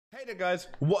Hey there guys,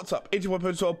 what's up? It's Wwe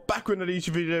Supercard back with another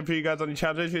YouTube video for you guys on the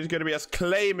channel. This is going to be us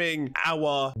claiming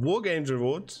our War Games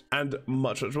rewards and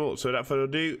much more. So without further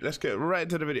ado, let's get right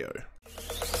into the video.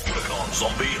 Click on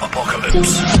Zombie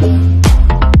Apocalypse.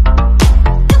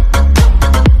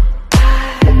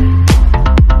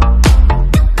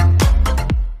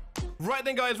 Right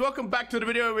then guys, welcome back to the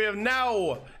video. We are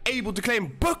now able to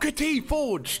claim Booker T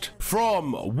Forged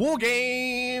from War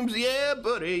Games. Yeah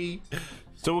buddy.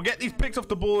 So we'll get these picks off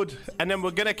the board, and then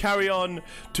we're going to carry on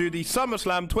to the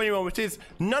SummerSlam 21, which is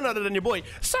none other than your boy,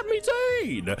 Sami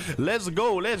Zayn. Let's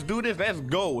go. Let's do this. Let's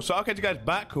go. So I'll catch you guys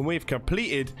back when we've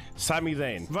completed Sami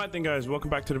Zayn. Right then, guys, welcome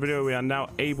back to the video. We are now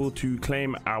able to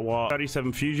claim our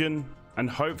 37 Fusion and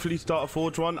hopefully start a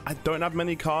Forge one. I don't have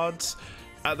many cards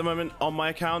at the moment on my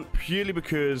account, purely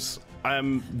because I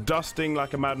am dusting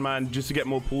like a madman just to get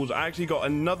more pools. I actually got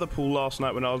another pool last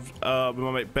night when I was with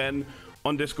my mate Ben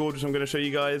on Discord, which I'm going to show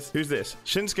you guys. Who's this?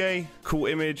 Shinsuke. Cool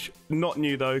image. Not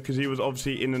new though, because he was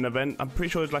obviously in an event. I'm pretty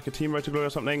sure it's like a Team Road to Glory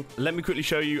or something. Let me quickly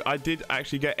show you. I did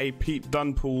actually get a Pete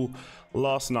Dunne pool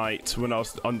last night when I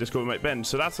was on Discord with mate Ben.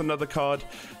 So that's another card.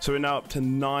 So we're now up to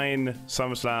 9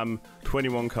 SummerSlam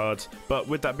 21 cards. But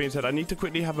with that being said, I need to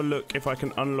quickly have a look if I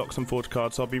can unlock some Forge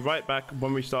cards. So I'll be right back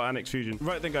when we start our next Fusion.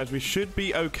 Right then guys, we should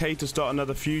be okay to start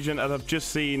another Fusion. As I've just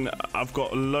seen, I've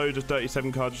got loads of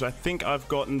 37 cards, which I think I've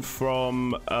gotten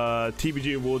from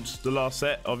TBG Awards, the last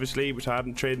set, obviously, which I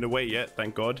haven't traded away yet,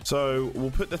 thank God. So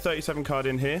we'll put the 37 card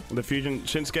in here, the Fusion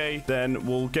Shinsuke. Then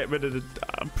we'll get rid of the...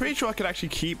 I'm pretty sure I could actually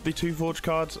keep the 2 Forge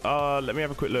cards. Let me have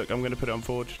a quick look. I'm going to put it on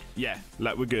Forge. Yeah,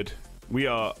 like we're good. We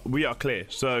are clear.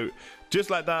 So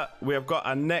just like that, we have got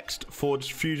our next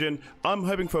Forged Fusion. I'm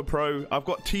hoping for a pro. I've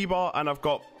got T-Bar and I've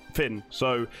got Finn.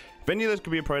 So if any of those could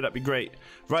be a pro, that'd be great.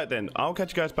 Right then, I'll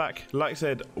catch you guys back, like I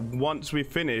said, once we've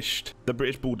finished the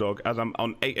British Bulldog, as I'm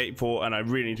on 884 and I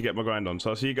really need to get my grind on. So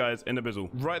I'll see you guys in a bizzle.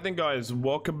 Right then guys,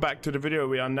 welcome back to the video.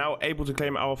 We are now able to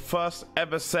claim our first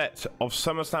ever set of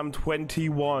SummerSlam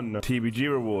 21 TBG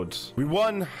rewards. We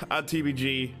won at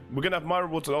TBG. We're going to have my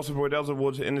rewards and also Broydell's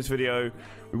rewards in this video.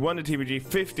 We won the TBG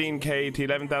 15k to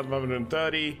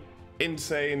 11,530.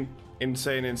 Insane.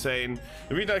 Insane.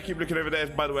 The reason I keep looking over there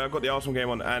is, by the way, I've got the Arsenal game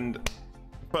on, and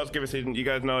first given season, you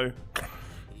guys know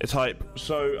it's hype.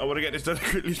 So I want to get this done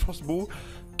as quickly as possible.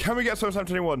 Can we get SummerSlam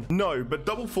 21? No, but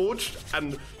double forged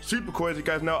and super coins, you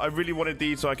guys know. I really wanted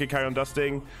these so I could carry on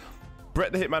dusting.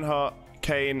 Bret the Hitman Hart,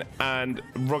 Kane, and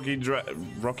Ricky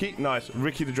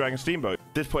the Dragon Steamboat.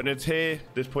 This point in the tier,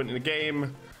 this point in the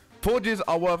game, forges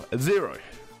are worth 0.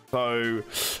 So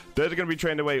those are going to be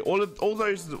trained away. All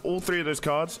three of those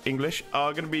cards, English,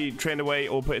 are going to be trained away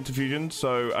or put into Fusion.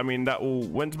 So I mean,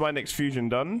 when's my next Fusion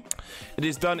done? It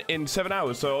is done in 7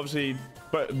 hours. So obviously,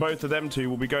 both of them two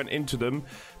will be going into them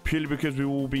purely because we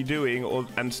will be doing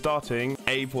and starting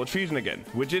a Forge Fusion again,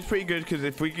 which is pretty good because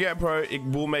if we get a pro, it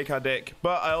will make our deck.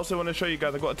 But I also want to show you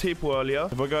guys. I got a T-Pool earlier.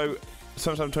 If I go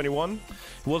SummerSlam 21,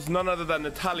 was none other than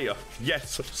Natalia.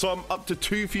 Yes, so I'm up to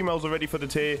 2 females already for the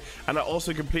tier, and I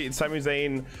also completed Sami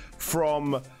Zayn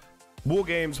from War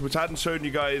Games, which I hadn't shown you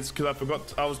guys because I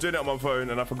forgot. I was doing it on my phone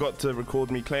and I forgot to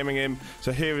record me claiming him.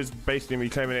 So here is basically me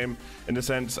claiming him in the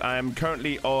sense I am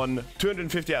currently on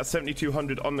 250 out of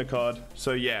 7,200 on the card.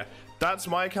 So yeah, that's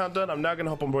my account done. I'm now going to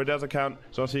hop on Broydell's account,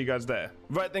 so I'll see you guys there.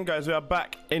 Right then, guys, we are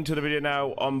back into the video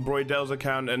now on Broydell's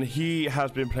account, and he has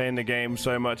been playing the game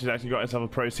so much, he's actually got himself a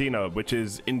Pro Cena, which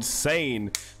is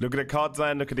insane. Look at the card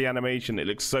design, look at the animation, it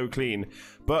looks so clean.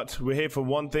 But we're here for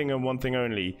one thing and one thing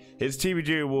only. His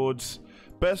TBG Awards.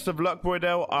 Best of luck,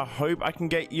 Broydell. I hope I can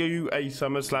get you a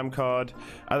SummerSlam card,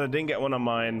 as I didn't get one on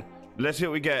mine. Let's see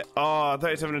what we get.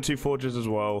 37 and 2 Forges as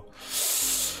well.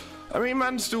 I mean,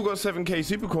 man's still got 7k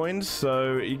super coins,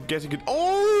 so he gets a good...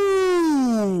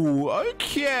 Oh!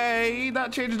 Okay,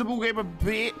 that changes the ball game a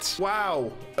bit.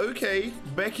 Wow. Okay,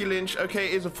 Becky Lynch. Okay,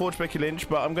 it is a Forged Becky Lynch,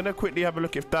 but I'm going to quickly have a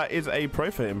look if that is a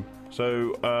pro for him.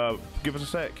 So, give us a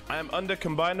sec. I am under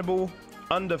combinable.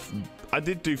 I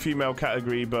did do female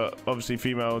category, but obviously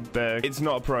female there. It's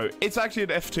not a pro. It's actually an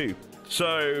F2.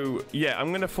 So, yeah, I'm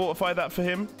going to fortify that for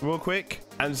him real quick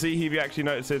and see if he actually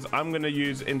notices. I'm going to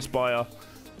use Inspire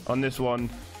on this one.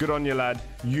 Good on you, lad.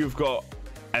 You've got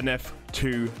an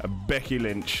F2 Becky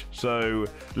Lynch. So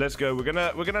let's go. We're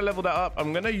gonna level that up.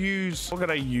 I'm gonna use, what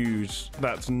can I use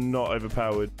that's not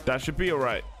overpowered? That should be all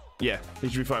right. Yeah, he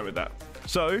should be fine with that.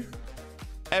 So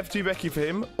F2 Becky for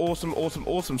him.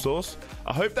 Awesome sauce.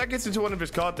 I hope that gets into one of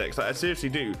his card decks. Like, I seriously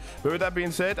do. But with that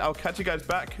being said, I'll catch you guys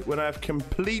back when I have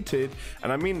completed,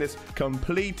 and I mean this,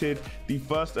 completed the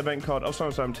first event card of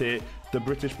SummerSlam tier the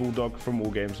British Bulldog from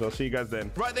War Games. So I'll see you guys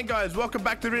then. Right then, guys, welcome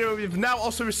back to the video. We've now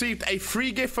also received a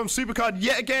free gift from Supercard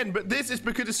yet again, but this is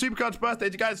because it's Supercard's birthday.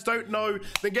 If you guys don't know,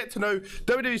 then get to know.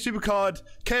 Wwe Supercard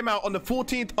came out on the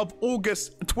 14th of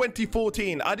August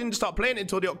 2014. I didn't start playing it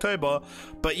until the October,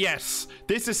 but yes,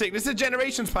 this is sick. This is a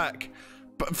Generations pack,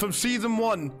 but from season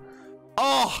 1.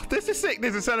 Oh, this is sick.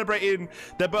 This is celebrating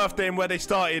their birthday and where they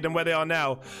started and where they are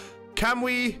now. Can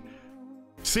we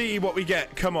see what we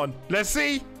get? Come on, let's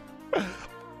see.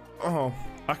 Oh,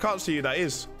 I can't see who that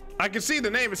is. I can see the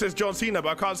name. It says John Cena, but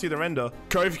I can't see the render.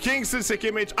 Kofi Kingston, sick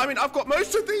image. I mean, I've got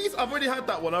most of these. I've already had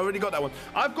that one. I already got that one.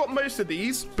 I've got most of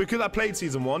these because I played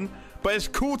season 1, but it's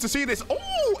cool to see this.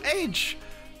 Oh, Edge.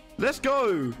 Let's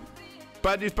go.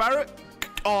 Bad News Barrett.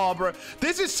 Oh, bro,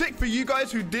 this is sick for you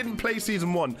guys who didn't play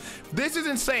season 1. This is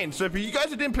insane. So for you guys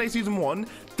who didn't play season 1,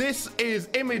 this is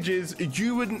images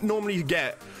you wouldn't normally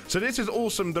get. So this is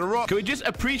awesome. The Rock. Can we just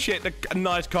appreciate the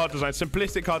nice card design,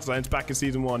 simplistic card designs back in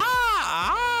season 1?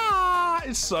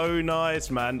 It's so nice,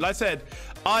 man. Like I said,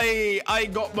 I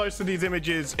got most of these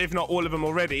images, if not all of them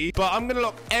already, but I'm gonna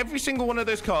lock every single one of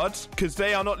those cards because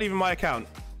they are not leaving my account.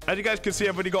 As you guys can see,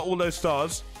 I've already got all those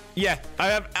stars. Yeah,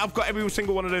 I've got every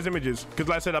single one of those images because,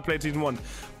 like I said, I played season 1.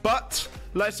 But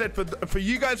like I said, for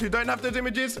you guys who don't have those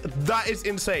images, that is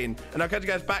insane. And I'll catch you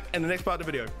guys back in the next part of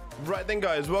the video. Right then,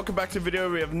 guys, welcome back to the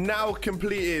video. We have now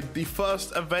completed the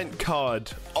first event card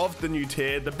of the new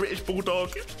tier, the British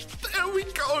Bulldog. There we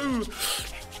go.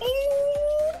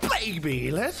 Oh, baby,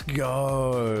 let's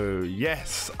go.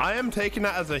 Yes, I am taking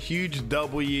that as a huge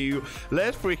W.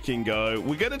 Let's freaking go.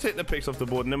 We're going to take the pics off the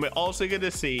board, and then we're also going to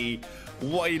see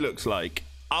what he looks like.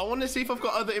 I want to see if I've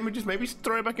got other images, maybe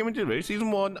throwback images, maybe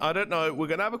season 1. I don't know. We're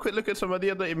gonna have a quick look at some of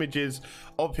the other images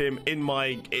of him in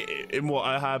what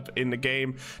I have in the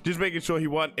game. Just making sure he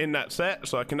wasn't in that set,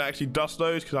 so I can actually dust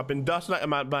those because I've been dusting like a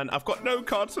madman. I've got no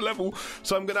cards to level,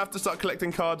 so I'm gonna have to start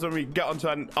collecting cards when we get onto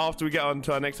after we get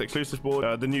onto our next exclusive board,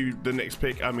 the next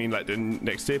pick. I mean, like the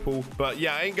next tier pool. But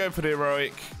yeah, I ain't going for the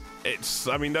heroic.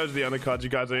 I mean, those are the other cards you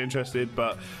guys are interested,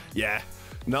 but yeah.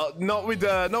 Not with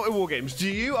War Games.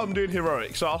 I'm doing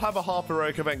heroic, so I'll have a half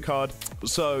heroic event card.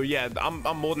 So yeah, I'm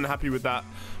more than happy with that.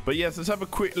 But yes, let's have a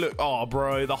quick look. Oh,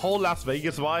 bro, the whole Las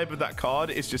Vegas vibe of that card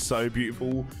is just so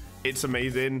beautiful. It's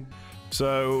amazing.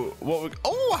 So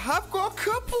I have got a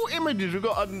couple images. We've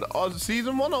got on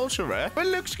season 1 ultra rare. It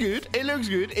looks good. It looks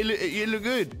good. You look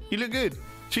good. You look good.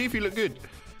 Chief, you look good.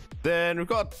 Then we've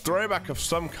got a throwback of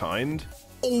some kind.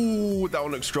 Oh, that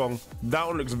one looks strong. That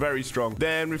one looks very strong.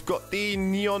 Then we've got the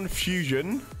Neon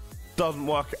Fusion. Doesn't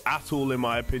work at all in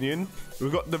my opinion.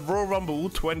 We've got the Royal Rumble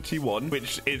 21,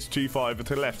 which is 2-5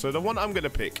 to the left. So the one I'm going to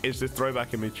pick is this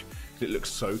throwback image. It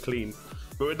looks so clean.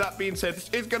 But with that being said,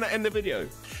 it's going to end the video.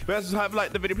 If you guys have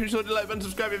liked the video, please like and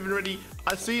subscribe if you've already.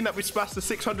 I've seen that we splashed the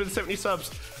 670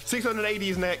 subs. 680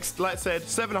 is next. Like I said,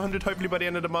 700 hopefully by the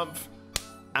end of the month.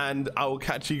 And I will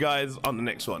catch you guys on the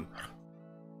next one.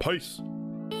 Peace.